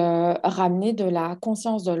de la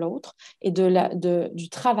conscience de l'autre et du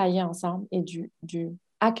travailler ensemble et du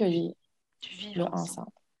accueillir Du vivre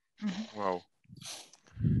ensemble. Wow.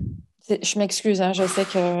 Je m'excuse, hein, je sais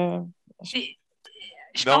que...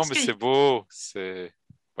 Non, mais c'est beau.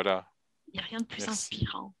 Voilà. Il n'y a rien de plus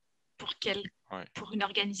inspirant pour une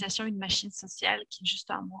organisation, une machine sociale qui a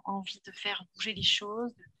justement envie de faire bouger les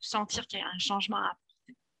choses, de sentir qu'il y a un changement à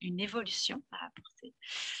apporter, une évolution à apporter.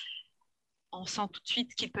 On sent tout de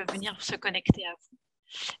suite qu'ils peuvent venir se connecter à vous.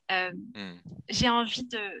 J'ai envie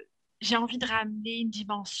de ramener une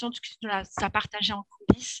dimension, tu as partagé en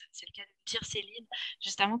coulisses, c'est le cas de le dire, Céline,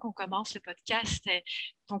 juste avant qu'on commence le podcast,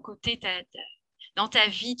 ton côté, dans ta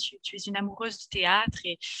vie, tu es une amoureuse du théâtre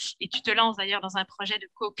et tu te lances d'ailleurs dans un projet de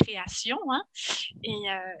co-création. Hein,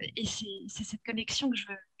 et c'est cette connexion que je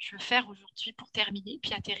veux faire aujourd'hui pour terminer,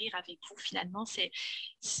 puis atterrir avec vous finalement. C'est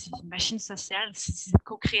une machine sociale, c'est cette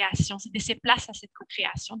co-création, c'est laisser place à cette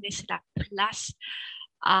co-création, laisser la place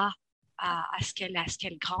à ce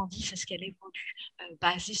qu'elle grandisse, à ce qu'elle évolue,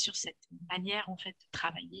 basée sur cette manière en fait de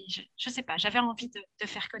travailler. Je ne sais pas, j'avais envie de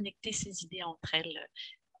faire connecter ces idées entre elles.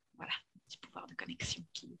 Voilà, un petit pouvoir de connexion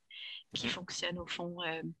qui fonctionne au fond.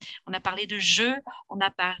 On a parlé de jeu, on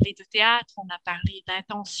a parlé de théâtre, on a parlé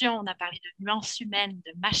d'intention, on a parlé de nuances humaines,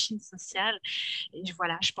 de machines sociales. Et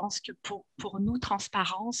voilà, je pense que pour nous,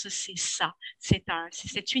 transparence, c'est ça. C'est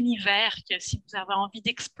cet univers que si vous avez envie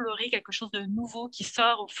d'explorer quelque chose de nouveau qui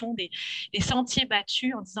sort au fond des sentiers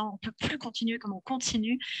battus en disant on ne peut plus continuer comme on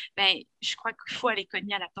continue, ben, je crois qu'il faut aller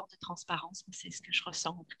cogner à la porte de transparence. C'est ce que je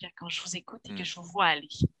ressens en tout cas quand je vous écoute et que je vous vois aller.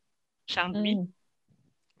 Charles-Louis?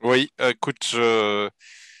 Oui, écoute, je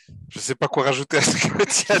ne sais pas quoi rajouter à ce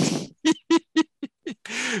que tu as dit.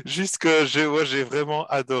 Juste que j'ai vraiment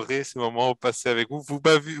adoré ces moments passés avec vous.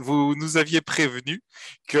 Vous nous aviez prévenu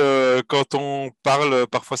que quand on parle,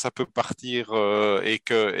 parfois ça peut partir et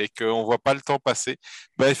qu'on voit pas le temps passer.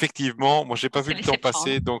 Ben, effectivement, moi j'ai On pas vu s'est le laissé temps prendre.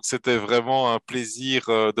 passer, donc c'était vraiment un plaisir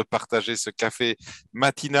de partager ce café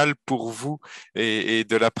matinal pour vous et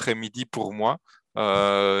de l'après-midi pour moi.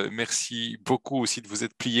 Merci beaucoup aussi de vous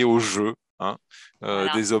être plié au jeu. Hein,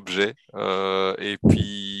 Voilà. des objets. Et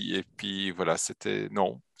puis voilà, c'était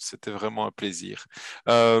vraiment un plaisir.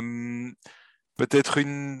 Euh, Peut-être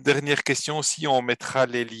une dernière question aussi, on mettra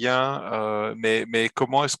les liens, mais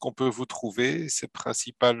comment est-ce qu'on peut vous trouver? C'est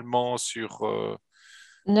principalement sur...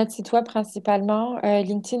 Notre site web principalement,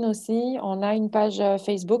 LinkedIn aussi. On a une page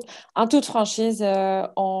Facebook. En toute franchise, il y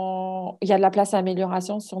a de la place à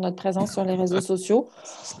amélioration sur notre présence sur les réseaux sociaux.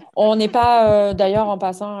 On n'est pas, d'ailleurs, en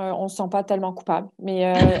passant, on ne se sent pas tellement coupable,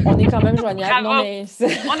 mais on est quand même joignable. Non, Bravo. mais On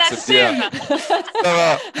C'est bien, assume. ça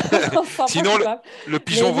va. on ne se sent pas Sinon, coupable. le Mais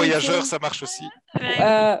pigeon voyageur, LinkedIn, ça marche aussi. Ouais.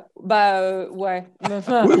 ouais,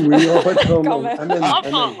 Oui, oui, on n'a pas de quand problème. même. Amen, On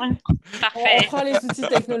prend. amen. Ouais. On Parfait. prend les outils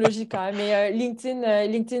technologiques quand même. Mais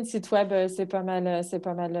LinkedIn, site web, c'est pas mal Ça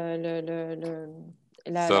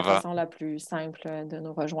la va. façon la plus simple de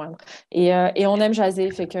nous rejoindre. Et on aime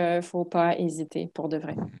jaser, fait que faut pas hésiter pour de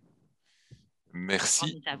vrai. Merci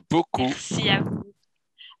Formidable. beaucoup. Merci à vous.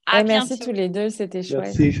 À Merci bientôt. tous les deux, c'était chouette.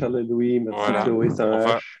 Merci, Charles-Louis. Merci, Voilà. Chloé sans On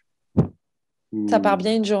va. H. Ça part Hmm.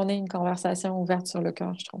 bien une journée, une conversation ouverte sur le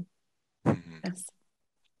cœur, je trouve. Merci.